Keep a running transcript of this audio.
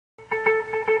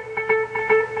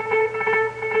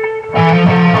And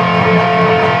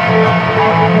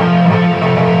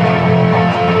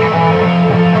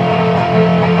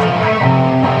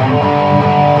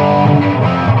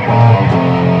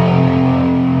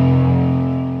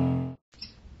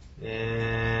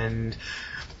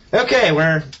okay,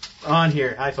 we're on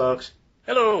here. Hi, folks.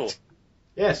 Hello.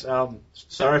 Yes.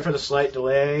 Sorry for the slight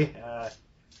delay.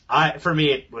 For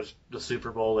me, it was the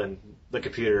Super Bowl, and the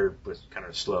computer was kind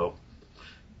of slow.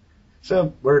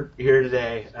 So we're here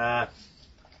today.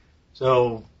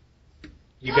 So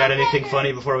you got anything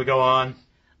funny before we go on?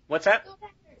 What's that?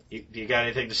 Do you got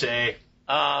anything to say?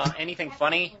 Anything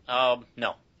funny?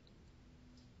 No.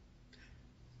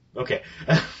 Okay.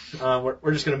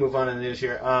 We're just going to move on to the news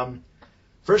here.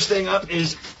 First thing up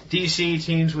is DC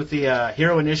teams with the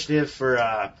Hero Initiative for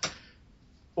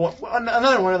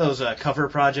another one of those cover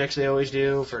projects they always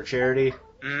do for charity.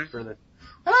 Mm-hmm. For the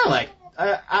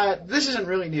this isn't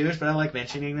really news, but I like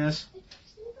mentioning this.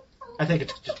 I think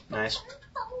it's just nice.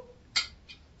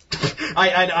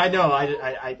 I know.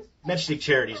 I mentioning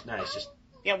charity is nice. Just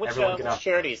yeah. Which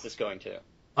charity is this going to?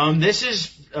 This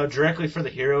is directly for the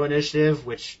Hero Initiative.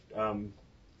 Which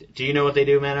do you know what they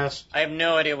do, Manos? I have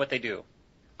no idea what they do.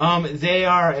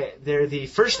 They're the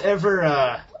first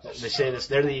ever. They say this.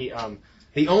 They're the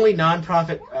only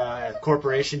nonprofit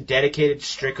corporation dedicated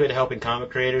strictly to helping comic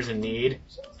creators in need.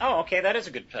 Oh, okay, that is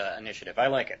a good initiative. I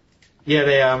like it. Yeah,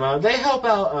 they help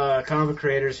out comic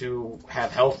creators who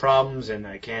have health problems and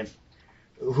a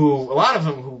lot of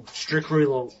them who strictly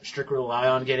rely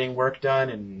on getting work done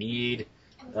and need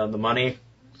the money.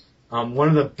 One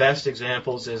of the best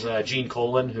examples is Gene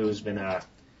Colan, who's been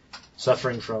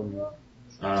suffering from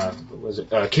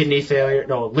kidney failure,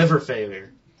 no, liver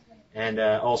failure. And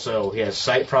also, he has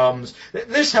sight problems.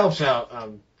 This helps out,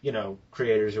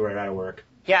 creators who are out of work.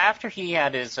 Yeah, after he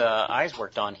had his eyes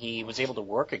worked on, he was able to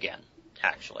work again,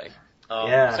 actually.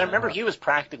 Yeah. So I remember he was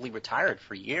practically retired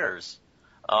for years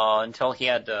until he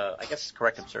had, I guess,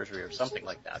 corrective surgery or something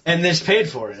like that. And this paid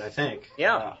for it, I think.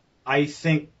 Yeah. I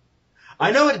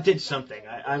know it did something.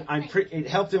 It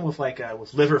helped him with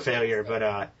with liver failure,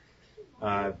 but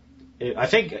I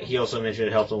think he also mentioned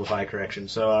it helped him with eye correction.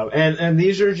 So, and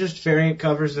these are just variant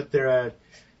covers that they're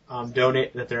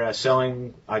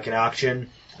selling like an auction.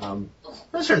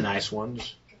 Those are nice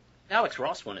ones. Alex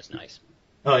Ross one is nice.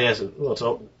 Oh yes,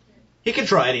 well, he can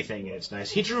draw anything, and it's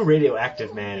nice. He drew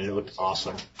Radioactive Man, and it looked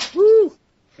awesome. Woo,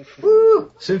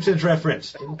 woo! Simpsons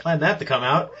reference. Didn't plan that to come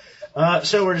out.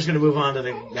 So we're just gonna move on to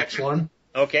the next one.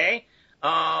 Okay.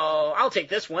 I'll take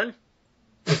this one.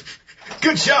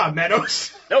 Good job,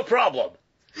 Manos. No problem.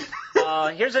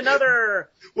 Here's another...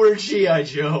 We're G.I.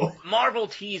 Joe. Marvel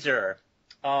teaser.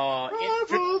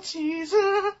 Marvel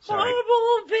teaser. Sorry.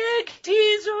 Marvel big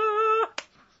teaser.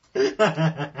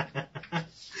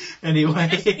 Anyway.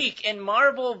 This week in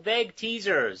Marvel big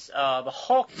teasers, the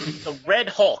Hulk, the Red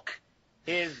Hulk,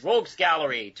 his Rogues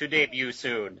Gallery to debut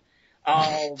soon.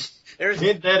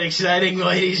 Isn't that exciting,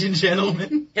 ladies and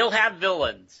gentlemen? He'll have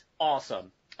villains.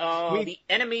 Awesome. The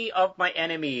enemy of my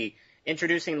enemy,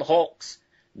 introducing the Hulk's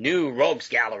new Rogues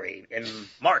Gallery in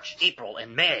March, April,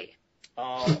 and May.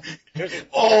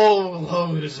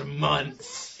 Those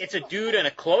months. It's a dude in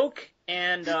a cloak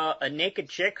and a naked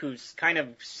chick who's kind of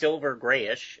silver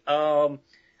grayish. A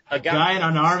guy in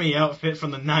an army outfit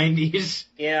from the 90s.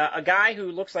 Yeah, a guy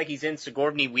who looks like he's in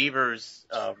Sigourney Weaver's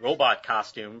robot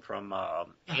costume from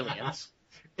Aliens.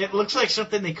 It looks like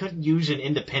something they couldn't use in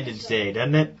Independence Day,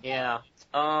 doesn't it? Yeah.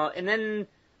 And then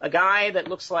a guy that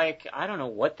looks like, I don't know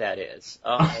what that is.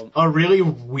 A really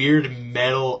weird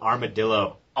metal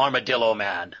armadillo. Armadillo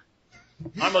Man.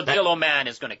 Armadillo Man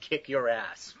is going to kick your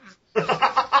ass.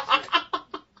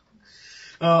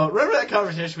 Remember that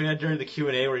conversation we had during the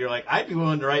Q&A where you're like, I'd be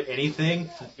willing to write anything?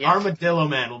 Yeah. Armadillo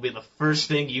Man will be the first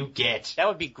thing you get. That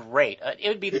would be great. It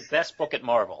would be the best book at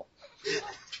Marvel.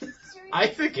 I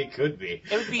think it could be.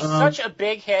 It would be such a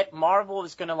big hit. Marvel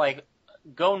is going to,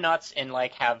 go nuts and,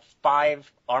 have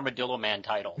 5 Armadillo Man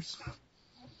titles.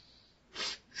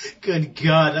 Good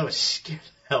God, that would scare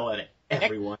the hell out of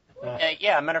everyone.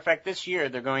 Yeah, matter of fact, this year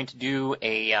they're going to do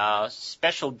a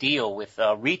special deal with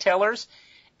retailers.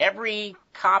 Every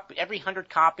 100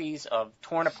 copies of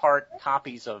torn apart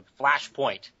copies of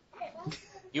Flashpoint,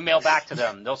 you mail back to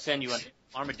them. They'll send you an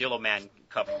Armadillo Man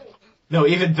cover. No,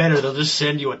 even better, they'll just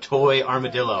send you a toy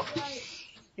armadillo.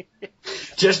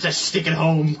 Just to stick it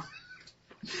home.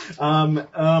 I've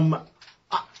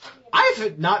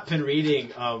not been reading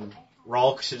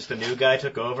Ralk since the new guy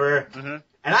took over, and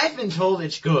I've been told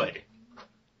it's good.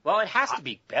 Well, it has to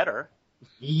be better.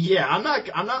 Yeah, I'm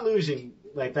not losing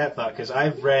that thought because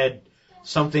I've read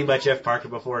something by Jeff Parker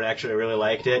before and actually really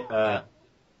liked it.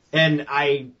 And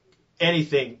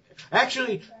anything.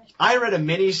 Actually, I read a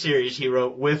mini-series he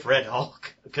wrote with Red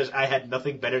Hulk because I had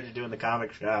nothing better to do in the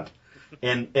comic shop.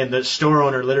 And the store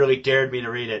owner literally dared me to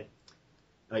read it.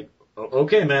 Like,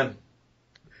 okay, man.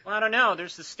 Well, I don't know.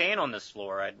 There's the stain on this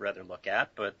floor I'd rather look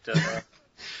at, but...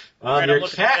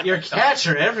 your cats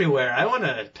are everywhere. I want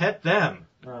to pet them.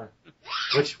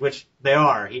 Which they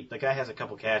are. The guy has a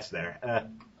couple cats there.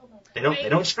 They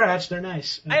don't scratch. They're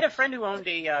nice. I had a friend who owned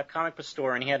a comic book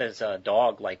store, and he had his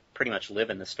dog pretty much live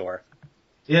in the store.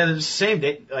 Yeah, the same.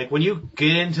 Like when you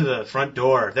get into the front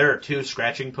door, there are 2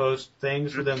 scratching post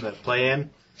things for them to play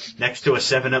in, next to a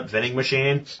 7-Up vending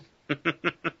machine.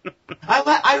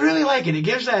 I really like it. It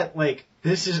gives that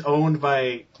this is owned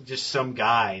by just some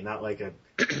guy, not like a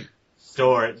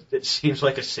store. It seems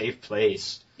like a safe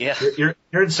place. Yeah. You're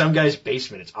in some guy's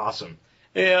basement. It's awesome.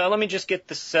 Yeah, let me just get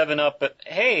the 7-Up. But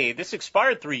hey, this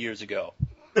expired 3 years ago.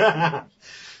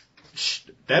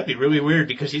 That'd be really weird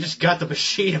because you just got the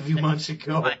machine a few months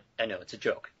ago. I know, it's a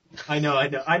joke. I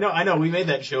know. We made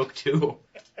that joke too.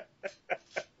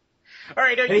 All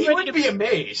right, he would be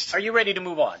amazed. Are you ready to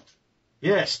move on?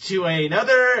 Yes, to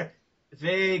another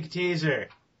vague teaser.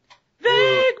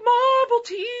 Vague Marvel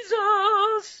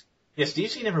teasers! Yes,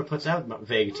 DC never puts out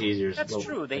vague teasers. That's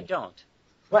true, they don't.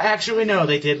 Well, actually, no,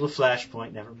 they did with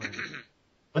Flashpoint, never mind.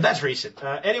 But that's recent.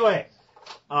 Anyway,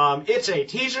 it's a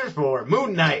teaser for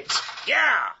Moon Knight.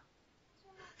 Yeah!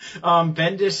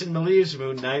 Bendis and Maleev's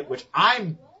Moon Knight, which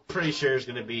I'm pretty sure is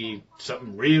going to be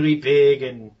something really big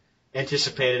and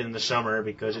anticipated in the summer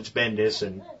because it's Bendis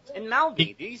and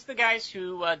Maleev. These are the guys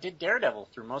who did Daredevil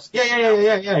through most of the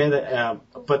Yeah.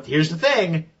 But here's the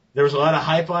thing. There was a lot of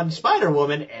hype on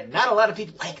Spider-Woman, and not a lot of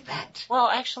people like that. Well,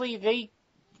 actually,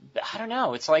 I don't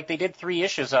know. It's like they did 3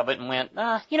 issues of it and went,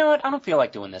 you know what? I don't feel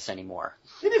like doing this anymore.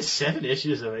 They did 7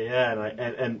 issues of it, yeah.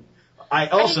 And I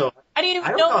also... I didn't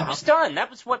even know it was done. That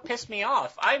was what pissed me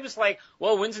off. I was like,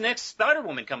 well, when's the next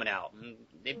Spider-Woman coming out? And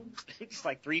it's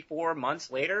like 3-4 months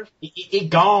later. It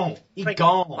gone.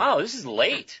 Wow, this is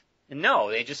late. And no,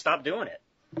 they just stopped doing it.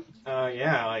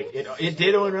 It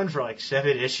did only run for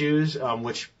 7 issues,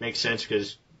 which makes sense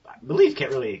because Maleev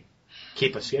can't really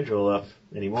keep a schedule up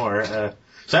anymore. So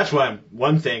that's why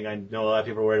one thing I know a lot of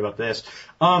people are worried about this.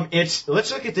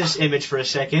 Let's look at this image for a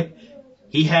second.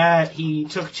 He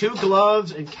took 2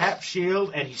 gloves and cap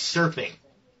shield and he's surfing.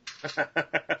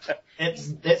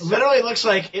 It literally looks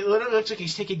like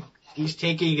he's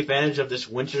taking advantage of this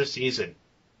winter season.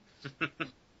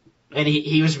 And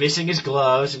he was missing his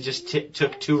gloves and just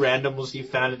took 2 randomals he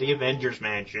found at the Avengers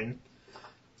mansion.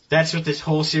 That's what this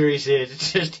whole series is.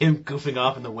 It's just him goofing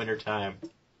off in the wintertime.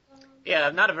 Yeah,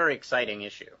 not a very exciting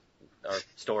issue or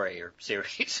story or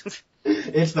series.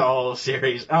 It's the whole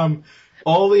series.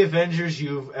 All the Avengers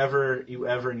you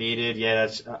ever needed. Yeah,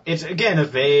 it's again a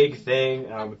vague thing.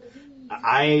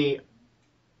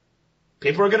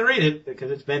 People are gonna read it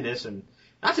because it's Bendis, and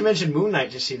not to mention Moon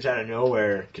Knight just seems out of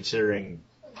nowhere considering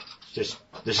this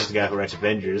is the guy who writes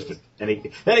Avengers. But then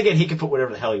again, he can put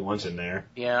whatever the hell he wants in there.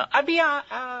 Yeah,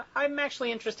 I'm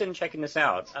actually interested in checking this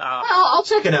out. I'll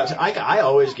check it out. I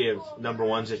always give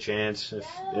 #1s a chance if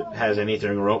it has anything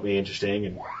remotely interesting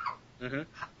and. Mm-hmm.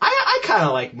 I kind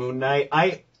of like Moon Knight.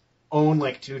 I own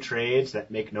 2 trades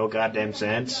that make no goddamn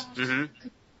sense.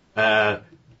 Mm-hmm.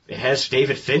 It has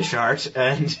David Finch art,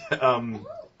 and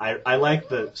I like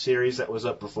the series that was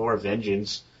up before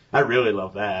Vengeance. I really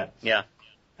love that. Yeah.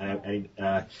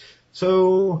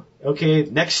 So, okay,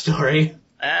 next story.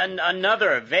 And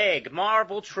another vague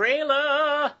Marvel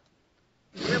trailer.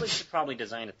 You really should probably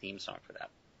design a theme song for that.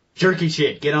 Jerky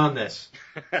Chid, get on this.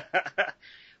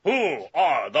 Who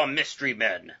are the mystery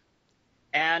men?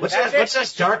 And let's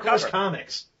ask Dark Horse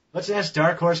Comics. Let's ask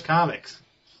Dark Horse Comics.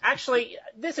 Actually,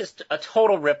 this is a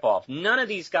total ripoff. None of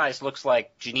these guys looks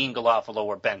like Janine Garofalo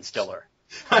or Ben Stiller.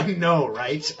 I know,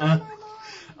 right?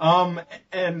 Actually,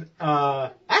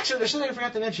 there's something I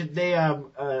forgot to mention. They a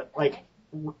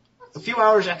few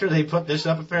hours after they put this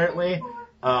up, apparently,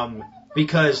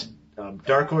 because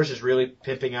Dark Horse is really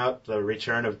pimping out the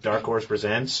return of Dark Horse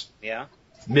Presents. Yeah.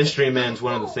 Mystery Men's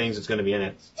one of the things that's going to be in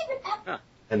it. Huh.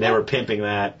 And they were pimping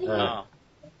that.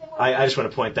 I just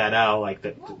want to point that out,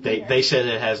 that they said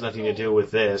it has nothing to do with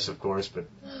this, of course, but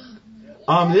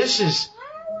this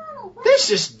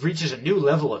just reaches a new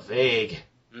level of vague.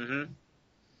 Mm-hmm.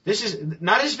 This is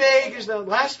not as vague as the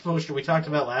last poster we talked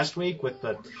about last week with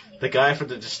the guy from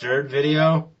the Disturbed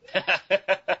video.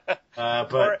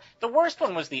 But the worst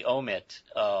one was the Omit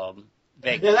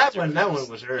vague. Yeah, that one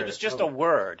was hers. It was just a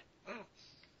word.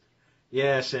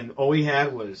 Yes, and all we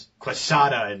had was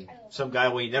Quesada and some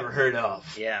guy we never heard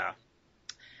of. Yeah.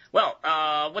 Well,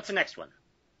 what's the next one?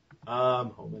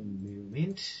 Hold on a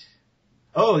moment.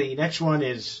 Oh, the next one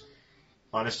is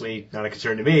honestly not a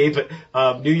concern to me,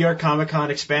 but New York Comic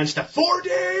Con expands to 4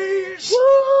 days.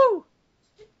 Woo!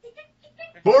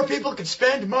 More people can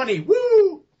spend money.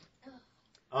 Woo!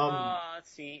 Let's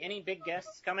see. Any big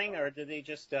guests coming, or do they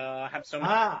just have so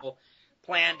many people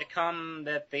planned to come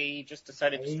that they just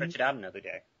decided to stretch it out another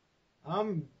day?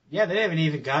 Yeah, they haven't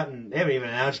even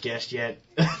announced guests yet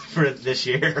for this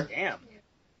year. Damn.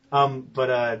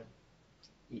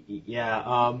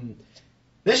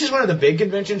 This is one of the big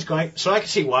conventions going, so I can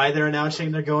see why they're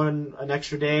announcing they're going an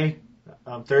extra day,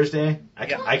 Thursday.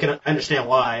 I can understand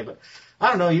why, but I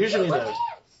don't know. Usually the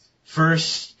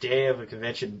first day of a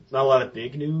convention, not a lot of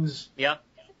big news. Yeah.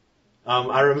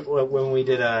 I remember when we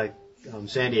did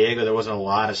San Diego, there wasn't a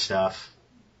lot of stuff.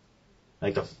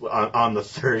 Like on the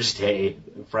Thursday,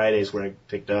 Fridays where I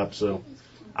picked up, so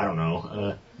I don't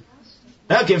know.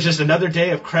 That gives us another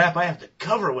day of crap I have to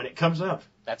cover when it comes up.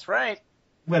 That's right.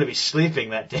 I'm gonna be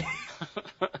sleeping that day.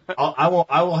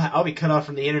 I'll be cut off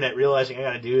from the internet, realizing I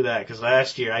gotta do that because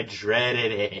last year I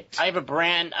dreaded it. I have a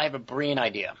brilliant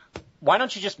idea. Why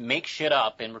don't you just make shit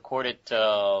up and record it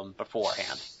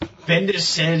beforehand? Bendis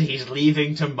said he's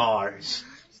leaving to Mars.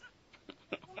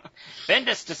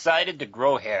 Bendis decided to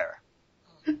grow hair.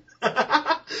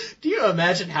 Do you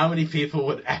imagine how many people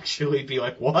would actually be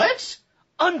like, what?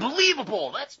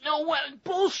 Unbelievable! That's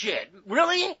bullshit!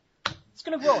 Really? It's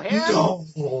gonna grow hair?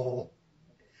 No!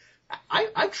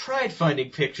 I've tried finding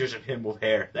pictures of him with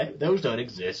hair. Those don't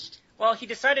exist. Well, he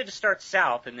decided to start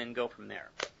south and then go from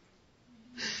there.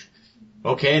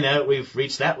 Okay, now that we've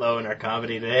reached that low in our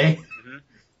comedy today. Mm-hmm.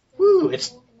 Woo,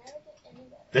 this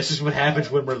is what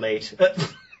happens when we're late.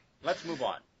 Let's move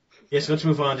on. Yes, let's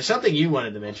move on to something you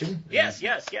wanted to mention. Yes.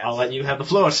 I'll let you have the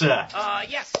floor, sir.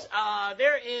 Yes.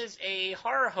 There is a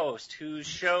horror host whose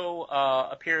show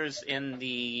appears in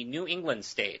the New England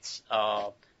states,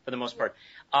 for the most part.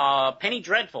 Penny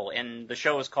Dreadful, and the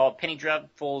show is called Penny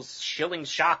Dreadful's Shilling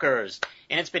Shockers,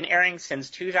 and it's been airing since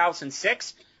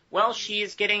 2006. Well, she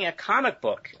is getting a comic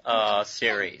book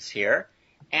series here,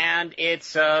 and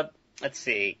it's, let's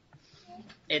see.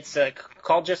 It's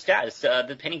called just that. It's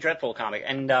the Penny Dreadful comic,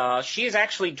 and she is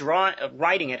actually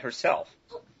writing it herself.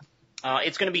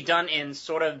 It's going to be done in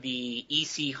sort of the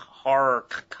EC horror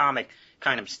comic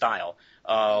kind of style,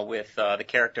 with the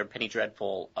character Penny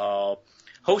Dreadful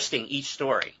hosting each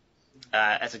story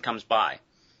as it comes by.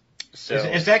 So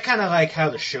is that kind of like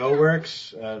how the show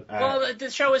works? Well, the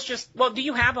show is just. Well, do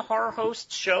you have a horror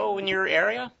host show in your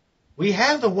area? We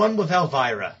have the one with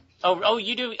Elvira. Oh,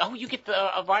 you do. Oh, you get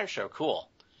the Elvira show. Cool.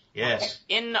 Yes.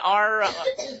 In our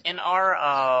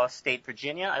state,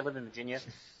 Virginia, I live in Virginia,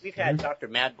 we've had Dr.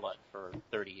 Madblood for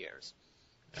 30 years.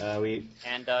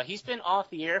 And he's been off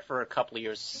the air for a couple of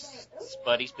years,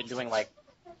 but he's been doing like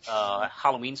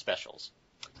Halloween specials.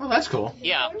 Oh, that's cool.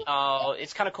 Yeah,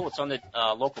 it's kind of cool. It's on the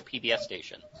local PBS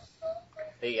station.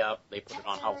 They put it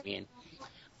on Halloween.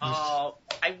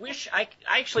 I wish I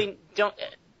actually don't.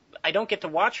 I don't get to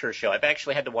watch her show. I've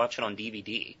actually had to watch it on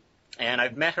DVD. And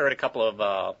I've met her at a couple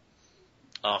of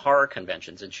horror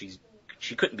conventions, and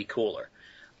she couldn't be cooler.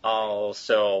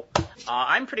 So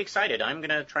I'm pretty excited. I'm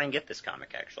gonna try and get this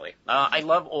comic. Actually, I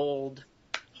love old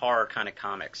horror kind of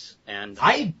comics, and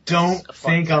I don't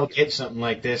think I'll get something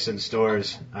like this in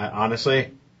stores.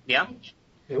 Honestly. Yeah.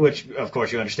 Which, of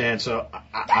course, you understand. So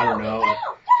I don't know.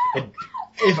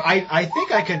 If I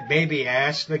think I could maybe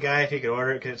ask the guy if he could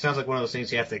order it, because it sounds like one of those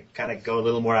things you have to kind of go a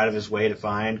little more out of his way to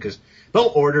find, because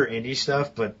they'll order indie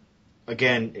stuff, but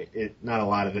again, not a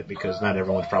lot of it, because not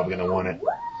everyone's probably going to want it.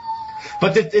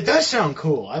 But it does sound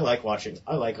cool. I like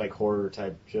horror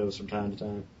type shows from time to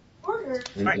time. Horror.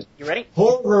 All right, you ready?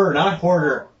 Horror, not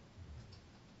hoarder.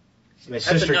 That's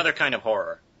another kind of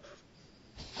horror.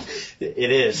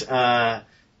 It is.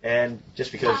 And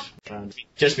just because I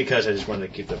just wanted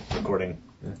to keep the recording.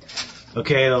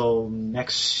 Okay, the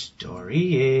next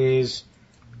story is...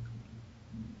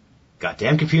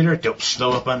 Goddamn computer, don't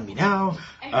slow up on me now.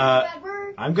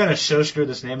 I'm gonna so screw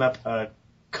this name up.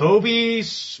 Cobie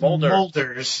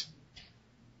Smulders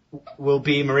will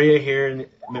be Maria Hill,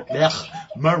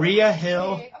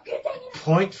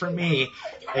 point for me,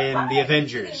 in The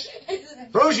Avengers.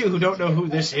 For those of you who don't know who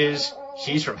this is,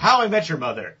 she's from How I Met Your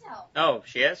Mother. Oh,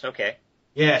 she is? Okay.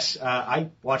 Yes, I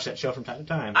watch that show from time to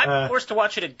time. I'm forced to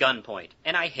watch it at gunpoint,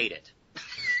 and I hate it.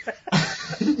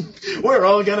 We're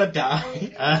all gonna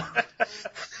die.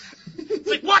 It's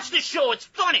like, watch this show, it's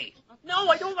funny! No,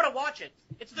 I don't want to watch it.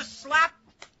 It's the slap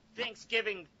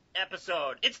Thanksgiving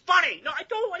episode. It's funny! No, I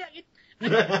don't want it.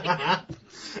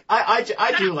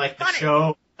 I do like the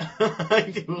show.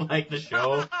 I do like the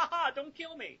show. Don't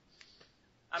kill me.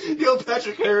 Neil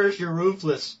Patrick Harris, you're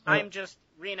ruthless. I'm just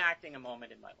reenacting a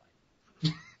moment in my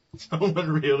life. Someone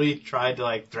really tried to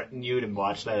like threaten you to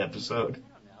watch that episode.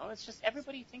 I don't know. It's just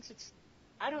everybody thinks it's.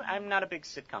 I'm not a big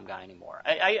sitcom guy anymore.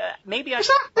 Maybe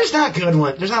There's not good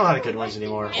ones. There's not a lot of good ones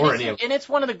anymore, or any of. And it's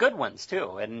one of the good ones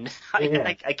too. And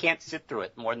I can't sit through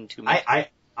it more than 2 minutes.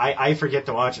 I forget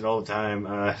to watch it all the time.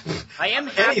 I am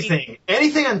happy.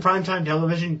 Anything on primetime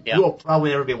television will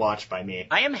probably never be watched by me.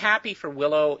 I am happy for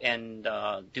Willow and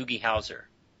Doogie Howser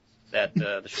that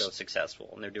the show's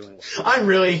successful and they're doing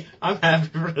well. I'm happy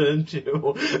for them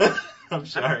too. I'm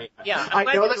sorry. I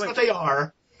know that's what they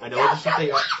are.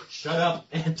 Shut up.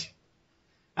 And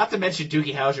not to mention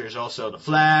Doogie Howser is also the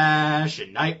Flash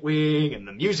and Nightwing and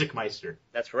the Music Meister.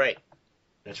 That's right.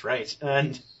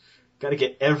 And got to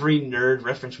get every nerd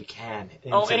reference we can.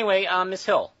 Anyway, Miss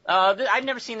Hill. I've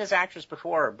never seen this actress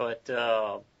before,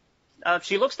 but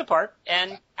she looks the part.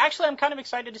 And actually, I'm kind of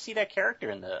excited to see that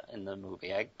character in the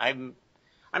movie. I'm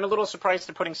a little surprised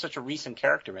they're putting such a recent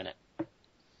character in it.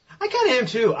 I kind of am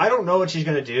too. I don't know what she's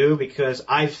going to do because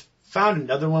I've found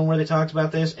another one where they talked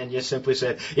about this and just simply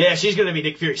said, yeah, she's going to be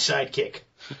Nick Fury's sidekick.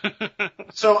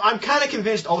 So I'm kind of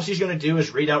convinced all she's going to do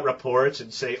is read out reports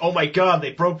and say, oh my god,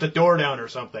 they broke the door down or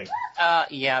something.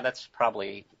 Yeah, that's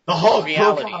probably the Hulk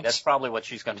reality. That's probably what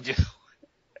she's going to do.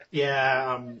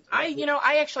 Yeah.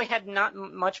 I actually had not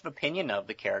much of opinion of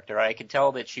the character. I could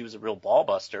tell that she was a real ball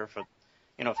buster for,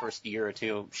 first year or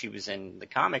two she was in the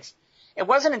comics. It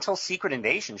wasn't until Secret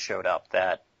Invasion showed up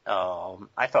that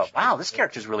I thought, wow, this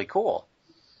character's really cool.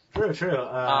 True.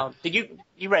 Did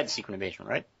you read Secret Invasion,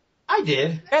 right? I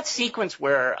did. That sequence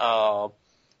where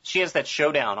she has that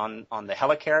showdown on the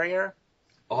helicarrier.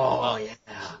 Oh, yeah.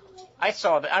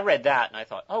 I read that, and I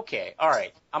thought, okay, all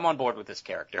right, I'm on board with this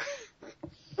character.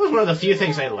 That was one of the few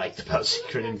things I liked about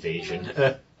Secret Invasion.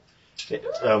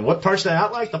 What parts did I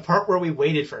not like? The part where we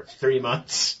waited for 3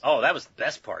 months. Oh, that was the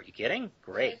best part. You kidding?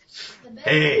 Great.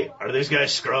 Hey, are these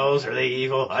guys Skrulls? Are they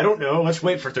evil? I don't know. Let's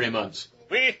wait for 3 months.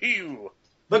 Wee-hoo.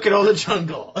 Look at all the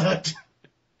jungle. All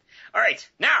right,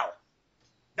 now.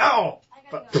 No!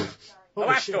 The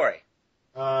last story.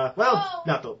 Not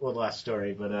the last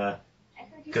story, but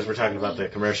because we're talking about the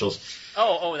commercials.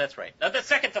 Oh, that's right. The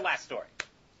second to last story.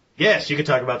 Yes, you can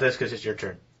talk about this because it's your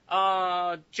turn.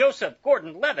 Joseph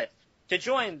Gordon-Levitt to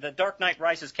join the Dark Knight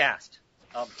Rises cast.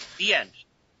 The end.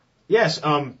 Yes,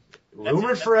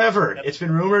 rumored forever. It's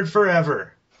been rumored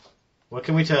forever. What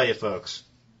can we tell you, folks?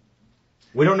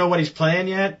 We don't know what he's playing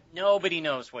yet. Nobody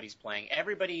knows what he's playing.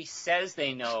 Everybody says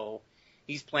they know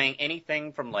he's playing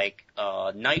anything from like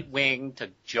Nightwing to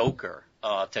Joker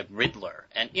to Riddler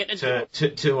and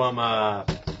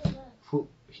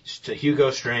to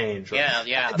Hugo Strange.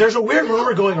 Yeah. There's a weird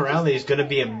rumor going around that he's going to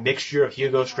be a mixture of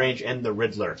Hugo Strange and the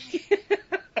Riddler.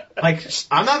 Like,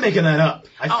 I'm not making that up.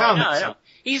 I found that. No.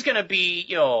 He's going to be,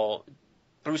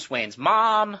 Bruce Wayne's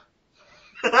mom.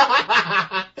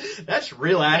 That's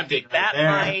real acting right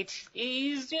there. Night.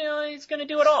 He's going to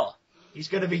do it all. He's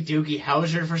going to be Doogie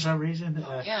Howser for some reason.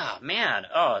 Yeah, man.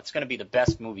 Oh, it's going to be the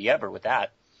best movie ever with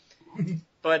that.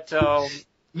 But,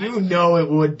 it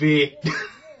would be.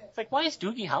 It's like, why is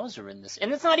Doogie Howser in this?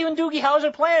 And it's not even Doogie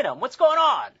Howser playing him. What's going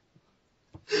on?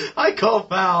 I call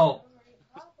foul.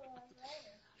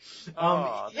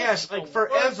 Yes, like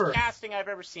forever. Worst casting I've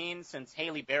ever seen since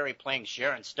Halle Berry playing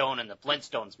Sharon Stone in the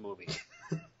Flintstones movie.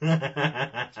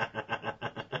 I'm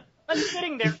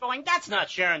sitting there going, that's not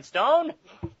Sharon Stone.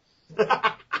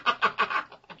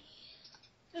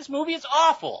 This movie is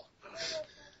awful.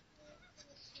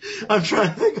 I'm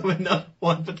trying to think of another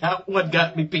one, but that one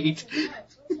got me beat.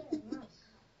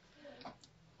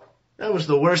 That was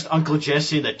the worst Uncle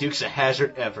Jesse in the Dukes of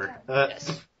Hazzard ever.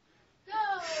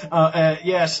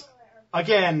 Yes.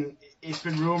 Again, it's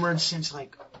been rumored since, I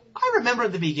remember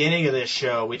at the beginning of this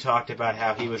show, we talked about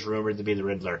how he was rumored to be the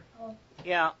Riddler.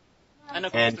 Yeah.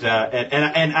 And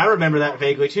I remember that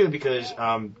vaguely, too, because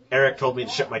Eric told me to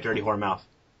shut my dirty whore mouth.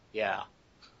 Yeah.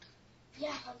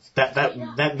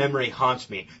 That memory haunts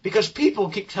me. Because people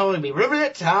keep telling me, remember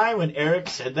that time when Eric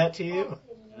said that to you?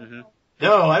 Mm-hmm.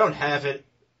 No, I don't have it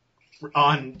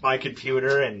on my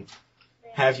computer and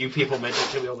have you people mention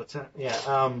it to me all the time.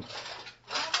 Yeah,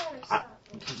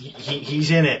 he's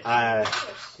in it.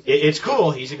 It's cool.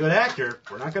 He's a good actor.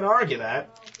 We're not going to argue that.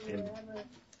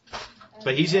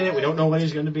 But he's in it. We don't know what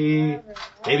he's going to be.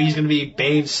 Maybe he's going to be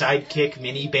Bane's sidekick,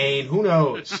 Mini Bane. Who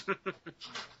knows?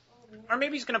 Or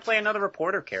maybe he's going to play another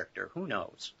reporter character. Who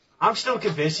knows? I'm still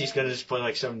convinced he's going to just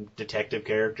play some detective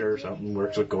character or something.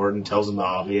 Works with Gordon, tells him the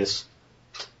obvious.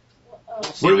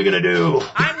 What are we going to do?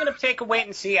 I'm going to take a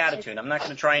wait-and-see attitude. I'm not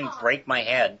going to try and break my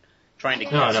head trying to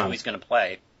guess who he's going to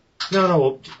play.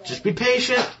 No, just be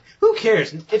patient. Who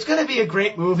cares? It's going to be a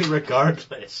great movie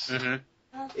regardless. Mm-hmm.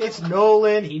 It's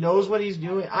Nolan. He knows what he's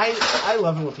doing. I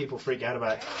love it when people freak out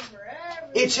about it.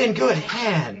 It's in good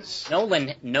hands.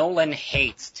 Nolan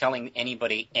hates telling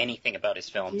anybody anything about his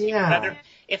films. Yeah.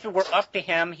 If it were up to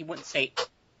him, he wouldn't say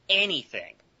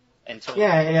anything until.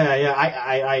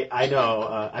 Yeah. I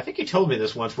know. I think he told me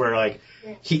this once, where like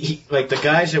he like the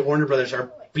guys at Warner Brothers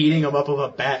are beating him up with a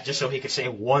bat just so he could say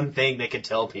one thing they could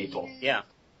tell people. Yeah.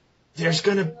 There's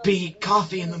gonna be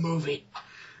coffee in the movie.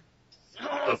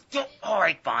 All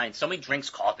right, fine. Somebody drinks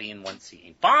coffee in one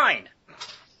scene. Fine.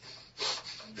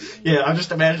 Yeah, I'm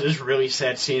just imagining this really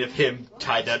sad scene of him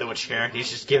tied down to a chair and he's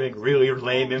just giving really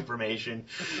lame information,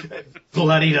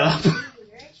 bloodied up.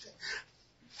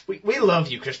 We love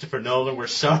you, Christopher Nolan. We're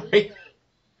sorry.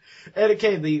 And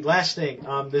okay, the last thing.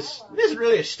 This isn't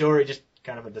really a story, just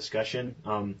kind of a discussion.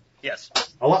 Yes.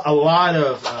 A lot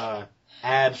of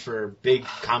ads for big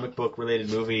comic book related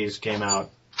movies came out.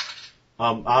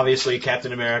 Obviously,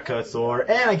 Captain America, Thor,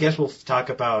 and I guess we'll talk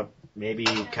about maybe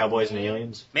Cowboys and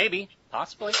Aliens. Maybe.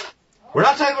 Possibly. We're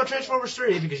not talking about Transformers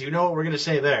 3 because you know what we're going to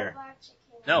say there.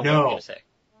 No. What are you going to say?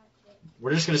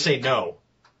 We're just going to say no.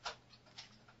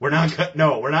 We're not.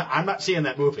 No, we're not. I'm not seeing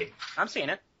that movie. I'm seeing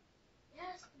it.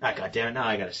 Ah, goddammit! Now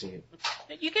I got to see it.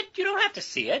 You don't have to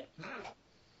see it.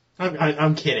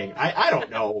 I'm kidding. I don't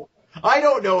know. I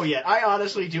don't know yet. I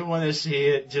honestly do want to see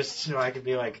it just so I can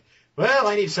be like, well,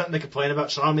 I need something to complain about,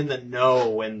 so I'm in the know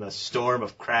when the storm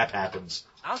of crap happens.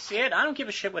 I'll see it. I don't give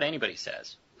a shit what anybody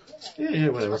says. Yeah,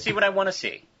 whatever. I'll see what I want to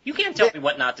see. You can't tell me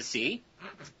what not to see.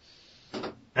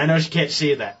 I know you can't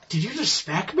see that. Did you just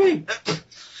smack me?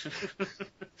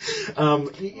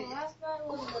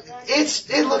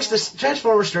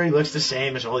 Transformers 3 looks the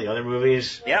same as all the other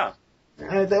movies. Yeah.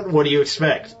 What do you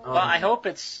expect? Well, I hope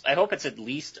it's at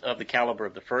least of the caliber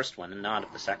of the first one and not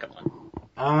of the second one.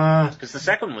 Because the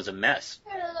second one was a mess.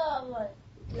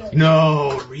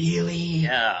 No, really?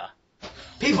 Yeah.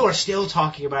 People are still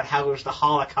talking about how it was the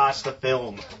Holocaust of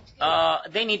film.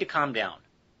 They need to calm down.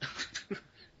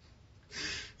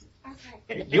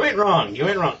 You ain't wrong.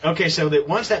 Okay, so the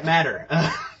ones that matter.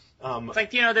 It's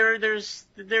like,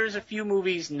 there's a few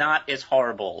movies not as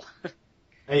horrible.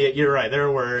 You're right. There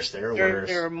are worse.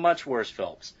 There are much worse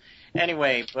films.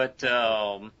 Anyway, but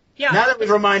yeah. Now that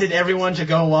we've reminded everyone to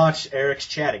go watch Eric's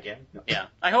chat again. Yeah,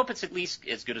 I hope it's at least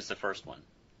as good as the first one.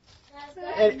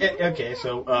 Okay,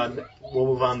 so we'll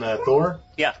move on to Thor.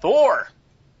 Yeah, Thor.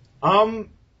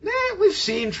 We've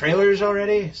seen trailers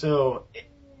already, so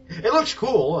it looks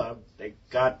cool. They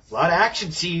got a lot of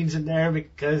action scenes in there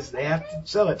because they have to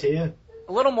sell it to you.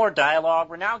 A little more dialogue.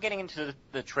 We're now getting into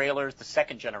the trailers, the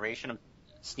second generation of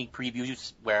sneak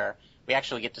previews, where we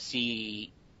actually get to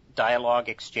see dialogue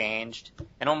exchanged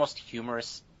and almost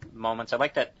humorous moments. I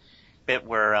like that bit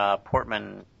where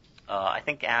Portman, I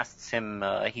think, asks him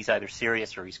he's either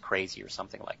serious or he's crazy or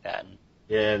something like that.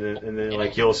 Yeah, and then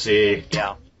like you'll see.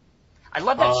 Yeah. I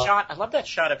love that shot. I love that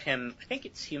shot of him. I think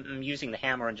it's him using the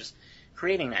hammer and just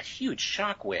creating that huge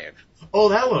shockwave. Oh,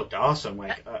 that looked awesome!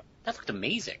 Like that looked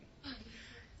amazing.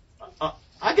 I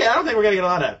don't think we're gonna get a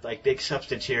lot of like big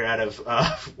substance here out of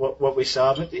what we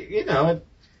saw, but it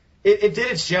did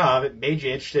its job. It made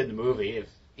you interested in the movie.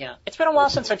 Yeah, it's been a while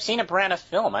since I've seen a Branagh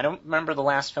film. I don't remember the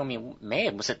last film he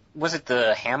made. Was it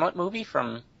the Hamlet movie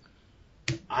from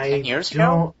 10 years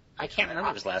ago? I can't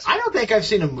remember his last. I don't think I've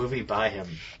seen a movie by him.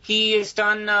 He's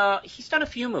done a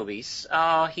few movies.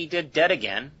 He did Dead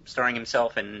Again, starring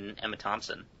himself and Emma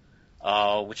Thompson,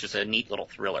 which is a neat little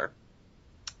thriller.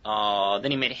 Then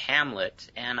he made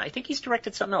Hamlet, and I think he's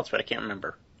directed something else, but I can't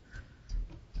remember.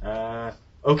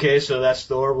 Okay, so that's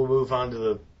Thor. We'll move on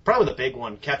to probably the big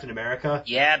one, Captain America.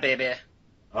 Yeah, baby.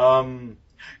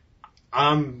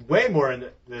 I'm way more in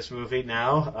this movie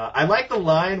now. I like the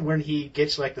line when he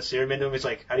gets like the serum into him. He's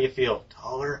like, "How do you feel?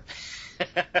 Taller?"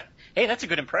 Hey, that's a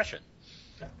good impression.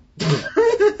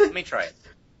 Let me try it.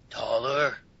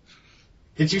 Taller.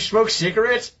 Did you smoke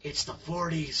cigarettes? It's the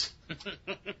 40s.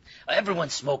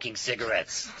 Everyone's smoking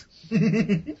cigarettes.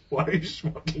 Why are you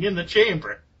smoking in the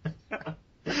chamber?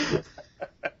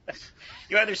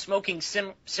 You're either smoking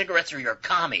cigarettes or you're a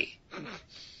commie.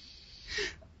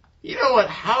 You know what?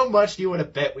 How much do you want to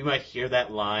bet we might hear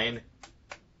that line?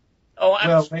 Oh,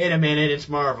 wait a minute. It's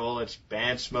Marvel. It's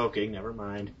banned smoking. Never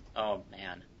mind. Oh,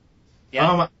 man.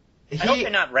 Yeah. I hope they're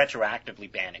not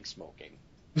retroactively banning smoking.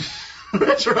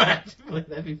 Retroactively?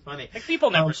 That'd be funny. Like,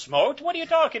 people never smoked. What are you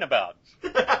talking about?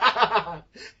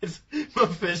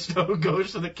 Mephisto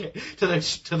goes to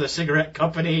the cigarette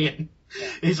company and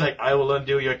he's like, "I will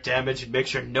undo your damage and make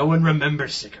sure no one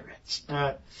remembers cigarettes."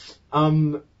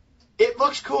 it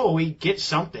looks cool. We get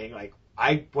something. Like,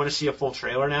 I want to see a full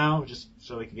trailer now, just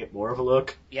so we can get more of a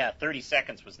look. Yeah, 30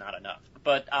 seconds was not enough.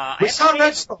 But we saw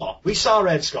Red Skull. We saw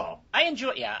Red Skull. I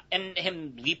enjoy, and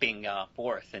him leaping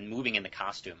forth and moving in the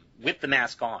costume with the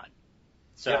mask on.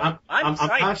 So yeah, I'm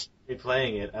excited. I'm constantly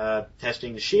playing it,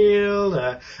 testing the shield,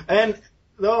 and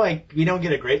though like we don't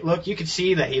get a great look, you can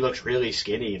see that he looks really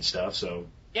skinny and stuff. So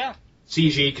yeah,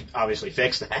 CG could obviously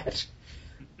fix that.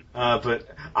 But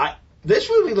this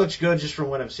movie looks good just from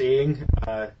what I'm seeing.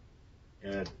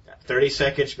 30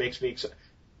 seconds makes me excited.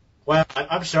 Well,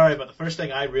 I'm sorry, but the first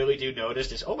thing I really do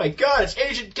notice is, oh my god, it's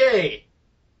Agent K!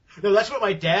 No, that's what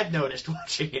my dad noticed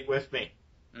watching it with me.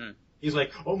 Mm. He's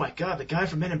like, oh my god, the guy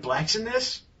from Men in Black's in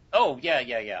this? Oh, yeah.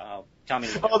 Oh, tell me.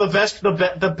 Oh, the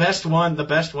best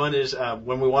one is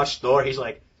when we watched Thor, he's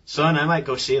like, son, I might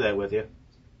go see that with you.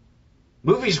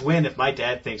 Movies win if my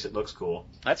dad thinks it looks cool.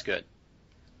 That's good.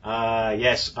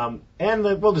 Yes, and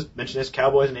we'll just mention this,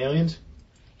 Cowboys and Aliens.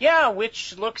 Yeah,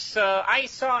 which looks, I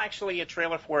saw actually a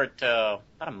trailer for it about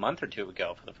a month or two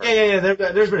ago for the first Yeah,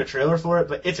 there's been a trailer for it,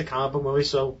 but it's a comic book movie,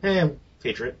 so,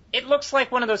 feature it. It looks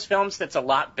like one of those films that's a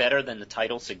lot better than the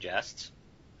title suggests.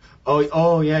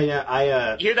 Oh, yeah,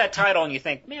 You hear that title and you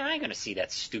think, man, I ain't gonna see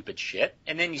that stupid shit.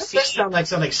 And then you see... That sounds like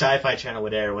something Sci-Fi Channel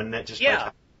would air, wouldn't it? Just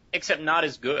yeah, except not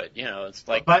as good, it's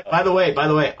like... By the way,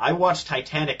 I watched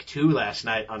Titanic 2 last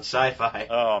night on Sci-Fi.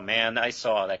 Oh, man, I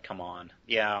saw that come on.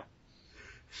 Yeah.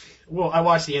 Well, I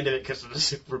watched the end of it because of the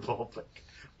Super Bowl, but...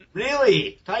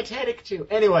 Really? Titanic 2.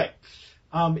 Anyway,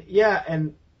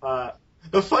 and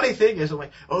the funny thing is, I'm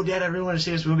like, oh, Dad, I really want to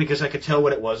see this movie because I could tell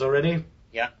what it was already.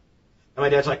 Yeah. And my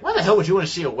dad's like, why the hell would you want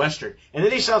to see a Western? And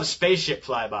then he saw the spaceship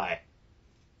fly by.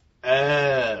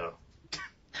 Oh.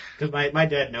 Because my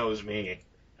dad knows me.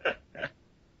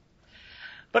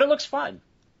 But it looks fun.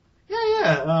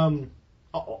 Yeah.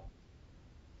 All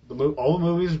the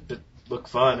movies look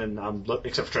fun, and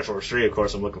except for Transformers 3, of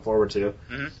course, I'm looking forward to.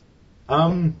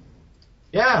 Mm-hmm.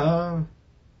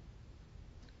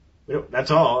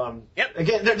 That's all. Yep.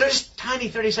 Again, they're just tiny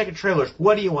 30-second trailers.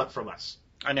 What do you want from us?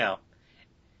 I know.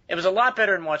 It was a lot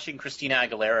better than watching Christina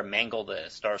Aguilera mangle the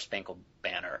Star Spangled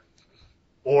Banner.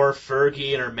 Or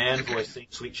Fergie and her man voice sing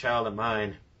Sweet Child of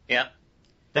Mine. Yeah.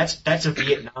 That's a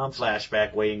Vietnam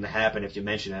flashback waiting to happen if you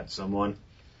mention that to someone.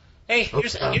 Hey,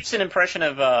 here's an impression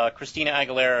of Christina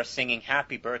Aguilera singing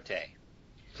Happy Birthday.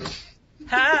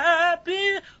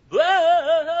 Happy Birthday.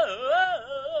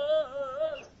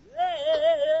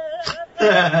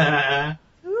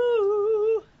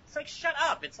 Ooh. It's like, shut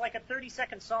up. It's like a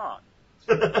 30-second song.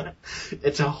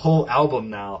 It's a whole album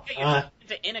now. Yeah,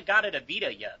 you're Inagata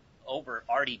Davida, you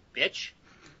over-arty bitch.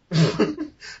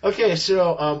 Okay,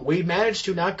 so we managed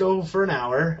to not go for an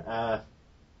hour,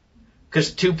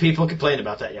 because 2 people complained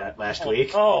about that last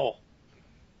week. Oh.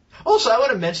 Also, I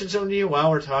want to mention something to you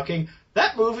while we're talking.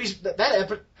 That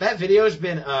video has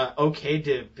been okay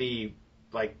to be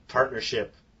like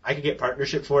partnership. I could get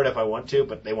partnership for it if I want to,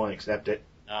 but they won't accept it.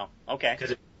 Oh, okay.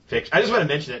 Because it's fixed. I just want to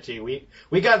mention that to you.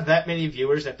 We got that many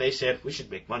viewers that they said we should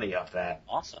make money off that.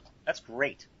 Awesome. That's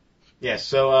great. Yes.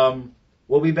 So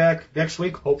we'll be back next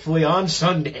week, hopefully on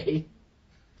Sunday.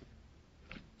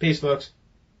 Peace, folks.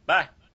 Bye.